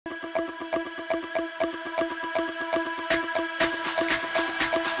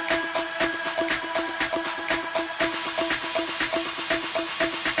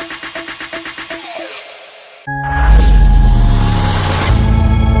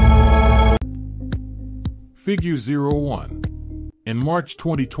Figure 01. In March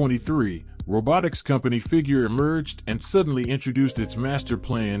 2023, robotics company Figure emerged and suddenly introduced its master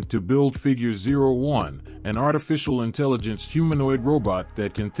plan to build Figure 01, an artificial intelligence humanoid robot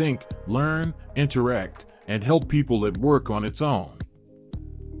that can think, learn, interact, and help people at work on its own.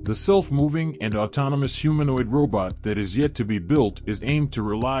 The self-moving and autonomous humanoid robot that is yet to be built is aimed to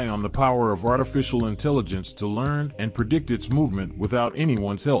rely on the power of artificial intelligence to learn and predict its movement without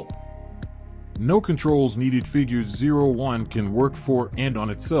anyone's help. No controls needed. Figure 01 can work for and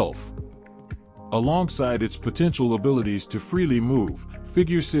on itself. Alongside its potential abilities to freely move,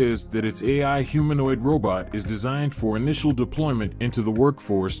 Figure says that its AI humanoid robot is designed for initial deployment into the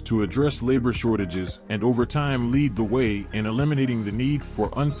workforce to address labor shortages and over time lead the way in eliminating the need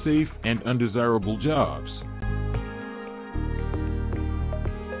for unsafe and undesirable jobs.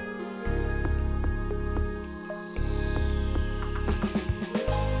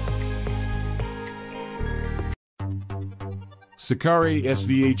 Cicare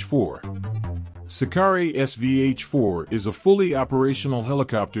SVH4. Cicare SVH4 is a fully operational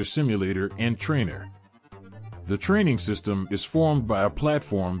helicopter simulator and trainer. The training system is formed by a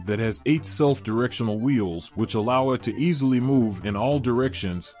platform that has 8 self-directional wheels which allow it to easily move in all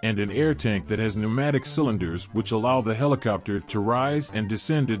directions and an air tank that has pneumatic cylinders which allow the helicopter to rise and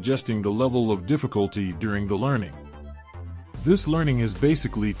descend, adjusting the level of difficulty during the learning. This learning is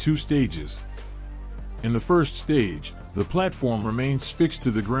basically 2 stages. In the first stage, the platform remains fixed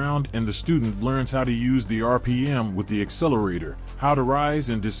to the ground and the student learns how to use the RPM with the accelerator, how to rise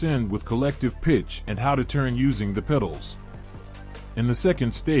and descend with collective pitch, and how to turn using the pedals. In the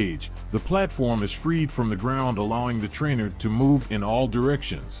second stage, the platform is freed from the ground, allowing the trainer to move in all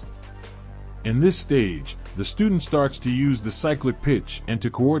directions. In this stage, the student starts to use the cyclic pitch and to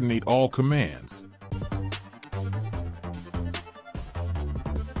coordinate all commands.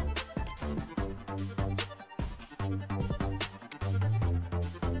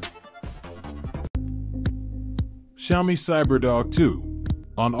 Xiaomi CyberDog 2.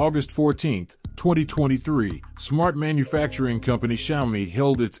 On August 14, 2023, smart manufacturing company Xiaomi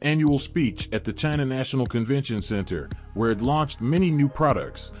held its annual speech at the China National Convention Center, where it launched many new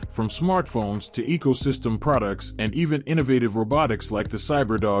products, from smartphones to ecosystem products and even innovative robotics like the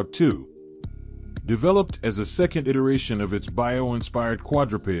CyberDog 2. Developed as a second iteration of its bio-inspired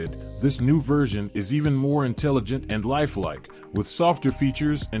quadruped, this new version is even more intelligent and lifelike, with softer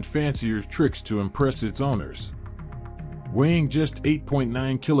features and fancier tricks to impress its owners. Weighing just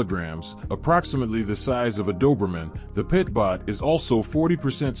 8.9 kilograms, approximately the size of a Doberman, the PetBot is also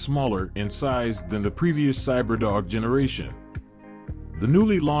 40% smaller in size than the previous CyberDog generation. The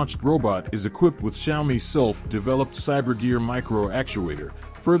newly launched robot is equipped with Xiaomi's self-developed CyberGear micro actuator,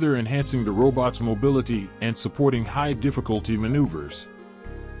 further enhancing the robot's mobility and supporting high-difficulty maneuvers.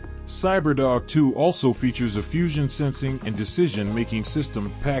 CyberDog 2 also features a fusion sensing and decision-making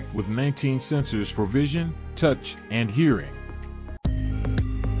system packed with 19 sensors for vision, touch, and hearing.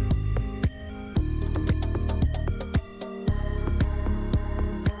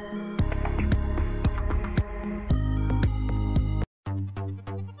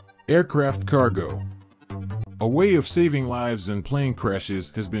 Aircraft cargo. A way of saving lives in plane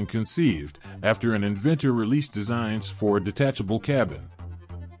crashes has been conceived after an inventor released designs for a detachable cabin.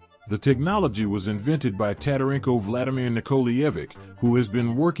 The technology was invented by Tatarenko Vladimir Nikolaevich, who has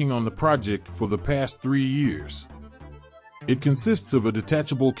been working on the project for the past 3 years. It consists of a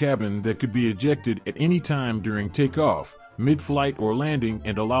detachable cabin that could be ejected at any time during takeoff, mid-flight, or landing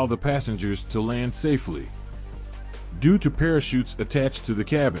and allow the passengers to land safely. Due to parachutes attached to the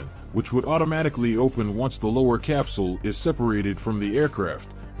cabin, which would automatically open once the lower capsule is separated from the aircraft,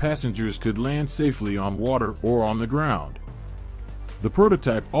 passengers could land safely on water or on the ground. The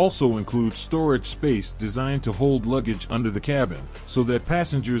prototype also includes storage space designed to hold luggage under the cabin, so that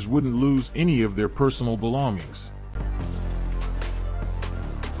passengers wouldn't lose any of their personal belongings.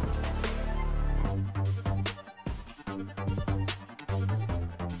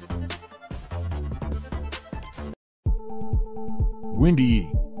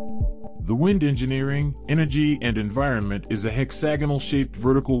 WindEEE. The Wind Engineering, Energy and Environment is a hexagonal-shaped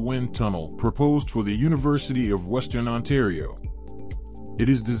vertical wind tunnel proposed for the University of Western Ontario. It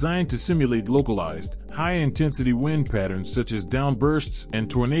is designed to simulate localized, high-intensity wind patterns such as downbursts and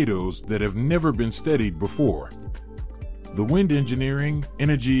tornadoes that have never been studied before. The Wind Engineering,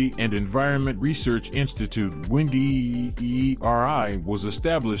 Energy and Environment Research Institute WindEEE was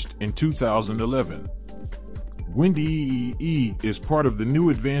established in 2011. WindEEE is part of the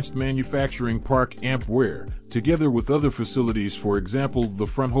new Advanced Manufacturing Park Nxt Wear, together with other facilities, for example the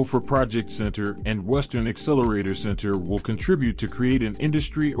Fraunhofer Project Center and Western Accelerator Center, will contribute to create an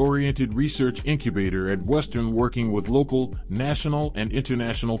industry-oriented research incubator at Western, working with local, national, and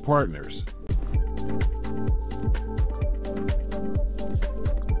international partners.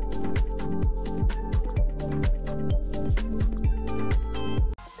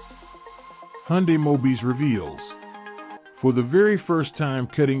 Hyundai Mobis reveals. For the very first time,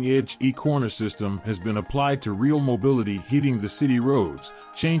 cutting-edge e-corner system has been applied to real mobility hitting the city roads,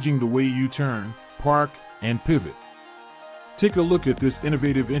 changing the way you turn, park, and pivot. Take a look at this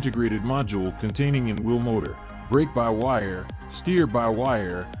innovative integrated module containing in-wheel motor, brake-by-wire,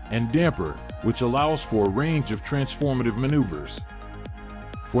 steer-by-wire, and damper, which allows for a range of transformative maneuvers.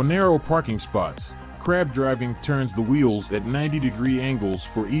 For narrow parking spots, crab driving turns the wheels at 90-degree angles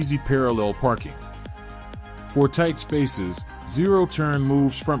for easy parallel parking. For tight spaces, zero turn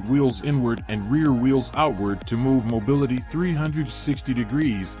moves front wheels inward and rear wheels outward to move mobility 360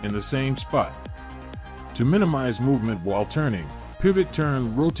 degrees in the same spot. To minimize movement while turning, pivot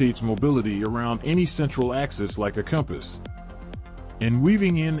turn rotates mobility around any central axis like a compass. In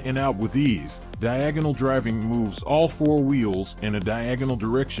weaving in and out with ease, diagonal driving moves all four wheels in a diagonal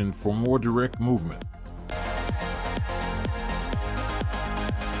direction for more direct movement.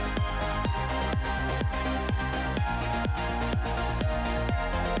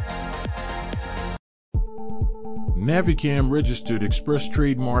 NaviCam Registered Express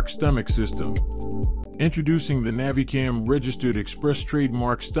Trademark Stomach System. Introducing the NaviCam Registered Express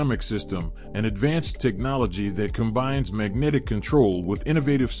Trademark Stomach System, an advanced technology that combines magnetic control with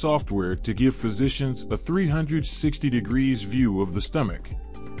innovative software to give physicians a 360 degrees view of the stomach.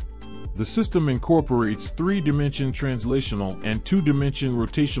 The system incorporates 3-dimension translational and 2-dimension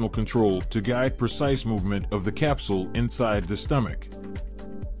rotational control to guide precise movement of the capsule inside the stomach.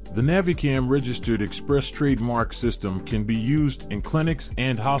 The NaviCam Registered Express Trademark System can be used in clinics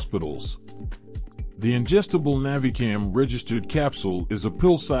and hospitals. The ingestible NaviCam registered capsule is a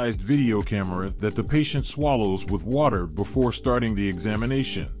pill-sized video camera that the patient swallows with water before starting the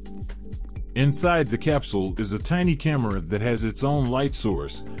examination. Inside the capsule is a tiny camera that has its own light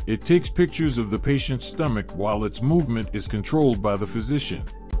source. It takes pictures of the patient's stomach while its movement is controlled by the physician.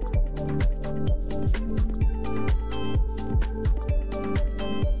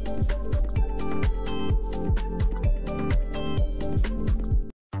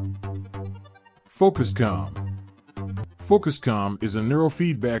 FocusCalm. FocusCalm is a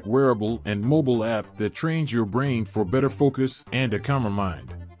neurofeedback wearable and mobile app that trains your brain for better focus and a calmer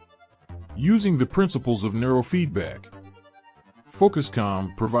mind. Using the principles of neurofeedback,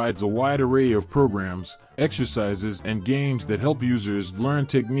 FocusCalm provides a wide array of programs, exercises, and games that help users learn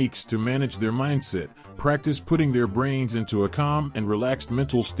techniques to manage their mindset, practice putting their brains into a calm and relaxed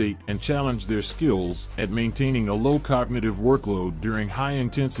mental state, and challenge their skills at maintaining a low cognitive workload during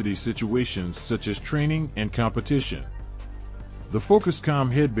high-intensity situations such as training and competition. The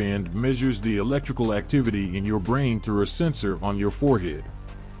FocusCalm headband measures the electrical activity in your brain through a sensor on your forehead.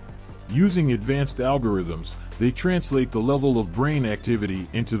 Using advanced algorithms, they translate the level of brain activity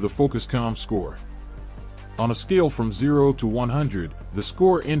into the FocusCalm score. On a scale from 0 to 100, the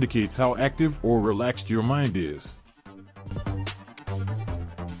score indicates how active or relaxed your mind is.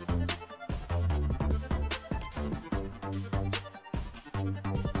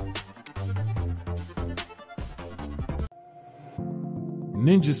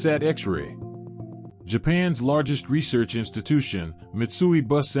 NinjaSat X-ray. Japan's largest research institution, Mitsui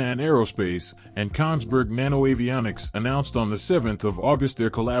Bussan Aerospace, and Kongsberg Nanoavionics announced on the 7th of August their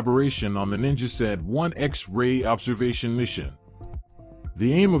collaboration on the NinjaSat 1 X-ray observation mission.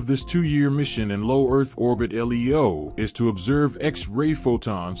 The aim of this 2-year mission in low Earth orbit LEO is to observe X-ray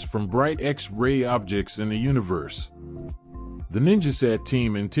photons from bright X-ray objects in the universe. The NinjaSat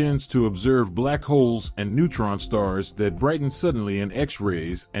team intends to observe black holes and neutron stars that brighten suddenly in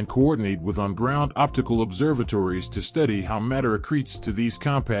X-rays and coordinate with on-ground optical observatories to study how matter accretes to these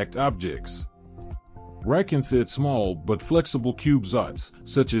compact objects. RIKENSAT small but flexible CubeSats,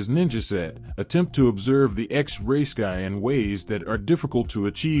 such as NinjaSat, attempt to observe the X-ray sky in ways that are difficult to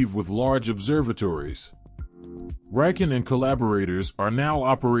achieve with large observatories. RIKEN and collaborators are now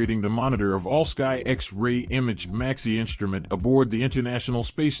operating the Monitor of All Sky X-ray Image Maxi instrument aboard the International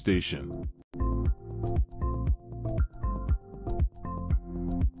Space Station.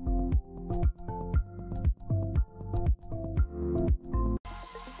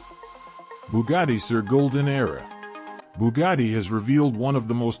 Bugatti Sur Golden Era. Bugatti has revealed one of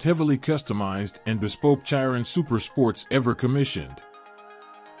the most heavily customized and bespoke Chiron Super Sports ever commissioned.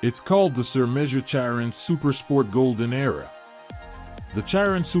 It's called the Xiaomi Super Sport Golden Era. The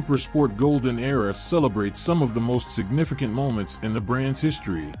Xiaomi Super Sport Golden Era celebrates some of the most significant moments in the brand's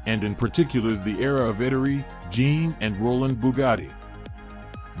history, and in particular the era of Eddie, Jean, and Roland Bugatti.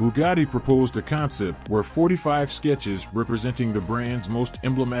 Bugatti proposed a concept where 45 sketches representing the brand's most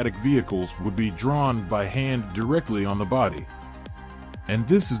emblematic vehicles would be drawn by hand directly on the body. And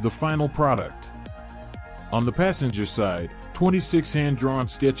this is the final product. On the passenger side, 26 hand-drawn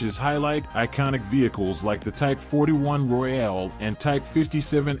sketches highlight iconic vehicles like the Type 41 Royale and Type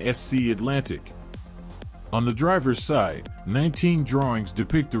 57 SC Atlantic. On the driver's side, 19 drawings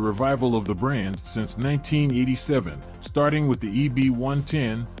depict the revival of the brand since 1987, starting with the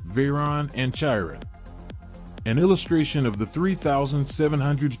EB110, Veyron, and Chiron. An illustration of the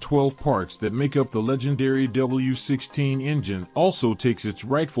 3,712 parts that make up the legendary W16 engine also takes its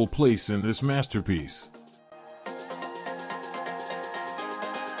rightful place in this masterpiece.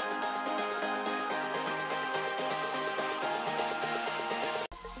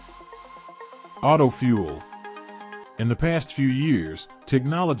 Autofuel. In the past few years,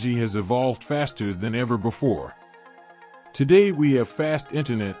 technology has evolved faster than ever before. Today we have fast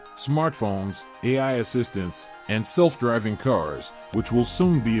internet, smartphones, AI assistants, and self-driving cars, which will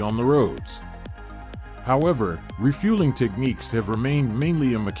soon be on the roads. However, refueling techniques have remained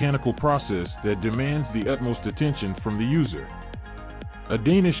mainly a mechanical process that demands the utmost attention from the user. A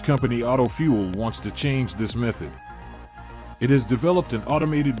Danish company, Autofuel, wants to change this method. It has developed an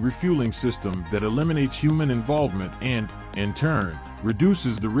automated refueling system that eliminates human involvement and, in turn,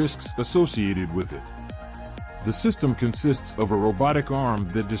 reduces the risks associated with it. The system consists of a robotic arm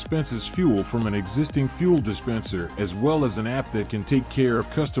that dispenses fuel from an existing fuel dispenser, as well as an app that can take care of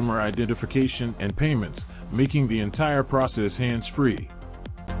customer identification and payments, making the entire process hands-free.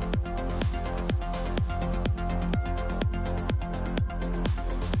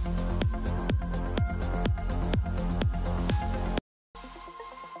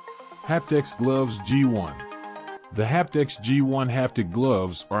 HaptX Gloves G1. The HaptX G1 haptic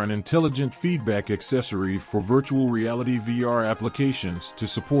gloves are an intelligent feedback accessory for virtual reality VR applications to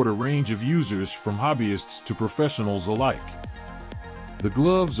support a range of users from hobbyists to professionals alike. The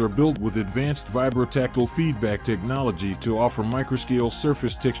gloves are built with advanced vibrotactile feedback technology to offer microscale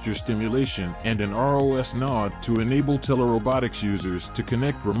surface texture stimulation and an ROS nod to enable telerobotics users to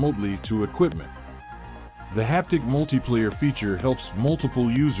connect remotely to equipment. The haptic multiplayer feature helps multiple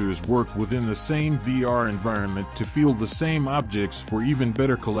users work within the same VR environment to feel the same objects for even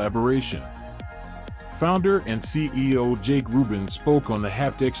better collaboration. Founder and CEO Jake Rubin spoke on the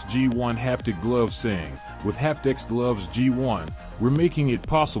HaptX G1 haptic gloves, saying, "With HaptX Gloves G1, we're making it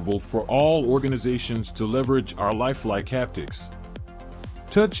possible for all organizations to leverage our lifelike haptics.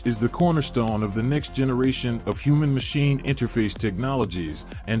 Touch is the cornerstone of the next generation of human-machine interface technologies,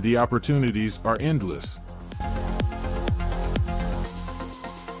 and the opportunities are endless."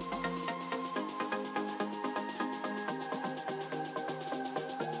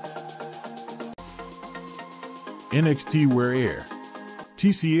 Nxt Wear Air.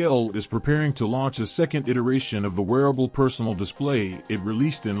 TCL is preparing to launch a second iteration of the wearable personal display it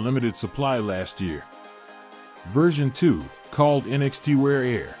released in limited supply last year. Version 2, called Nxt Wear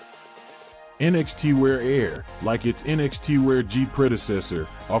Air. Nxt Wear Air, like its Nxt Wear G predecessor,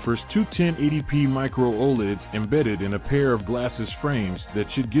 offers two 1080p micro OLEDs embedded in a pair of glasses frames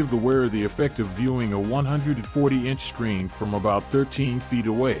that should give the wearer the effect of viewing a 140-inch screen from about 13 feet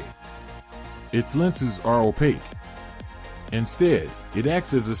away. Its lenses are opaque. Instead, it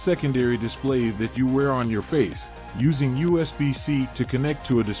acts as a secondary display that you wear on your face, using USB-C to connect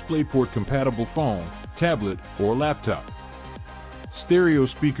to a DisplayPort-compatible phone, tablet, or laptop. Stereo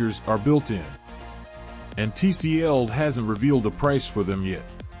speakers are built in, and TCL hasn't revealed a price for them yet.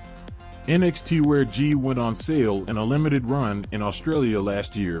 Nxt Wear G went on sale in a limited run in Australia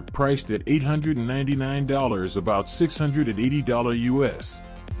last year, priced at $899, about $680 US.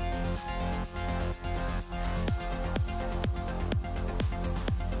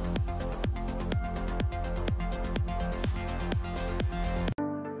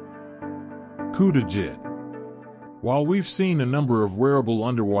 CudaJet. While we've seen a number of wearable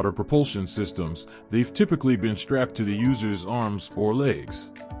underwater propulsion systems, they've typically been strapped to the user's arms or legs.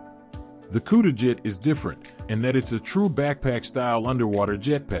 The CudaJet is different in that it's a true backpack-style underwater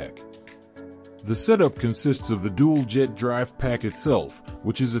jetpack. The setup consists of the dual jet drive pack itself,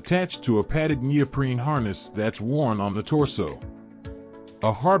 which is attached to a padded neoprene harness that's worn on the torso.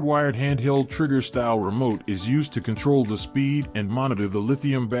 A hardwired handheld trigger-style remote is used to control the speed and monitor the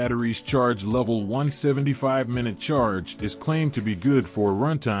lithium battery's charge level. 175-minute charge is claimed to be good for a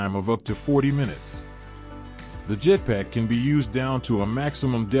runtime of up to 40 minutes. The jetpack can be used down to a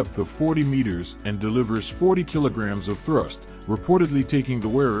maximum depth of 40 meters and delivers 40 kilograms of thrust, reportedly taking the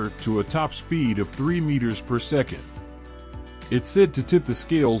wearer to a top speed of 3 meters per second. It's said to tip the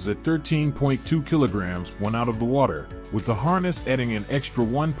scales at 13.2 kilograms when out of the water, with the harness adding an extra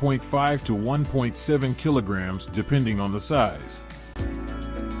 1.5 to 1.7 kilograms depending on the size.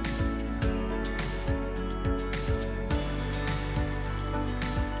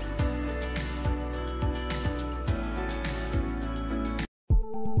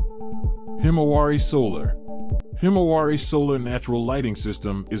 Himawari Solar. Himawari Solar Natural Lighting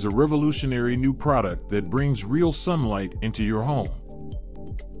System is a revolutionary new product that brings real sunlight into your home.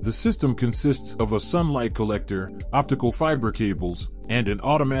 The system consists of a sunlight collector, optical fiber cables, and an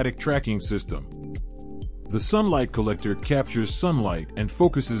automatic tracking system. The sunlight collector captures sunlight and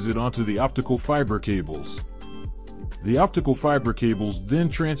focuses it onto the optical fiber cables. The optical fiber cables then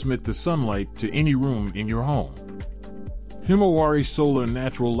transmit the sunlight to any room in your home. Himawari Solar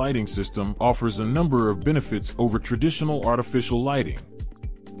Natural Lighting System offers a number of benefits over traditional artificial lighting.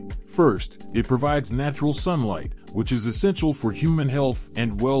 First, it provides natural sunlight, which is essential for human health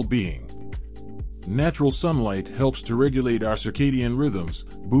and well-being. Natural sunlight helps to regulate our circadian rhythms,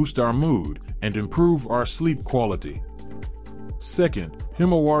 boost our mood, and improve our sleep quality. Second,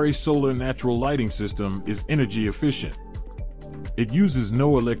 Himawari Solar Natural Lighting System is energy efficient. It uses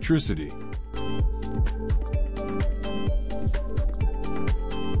no electricity.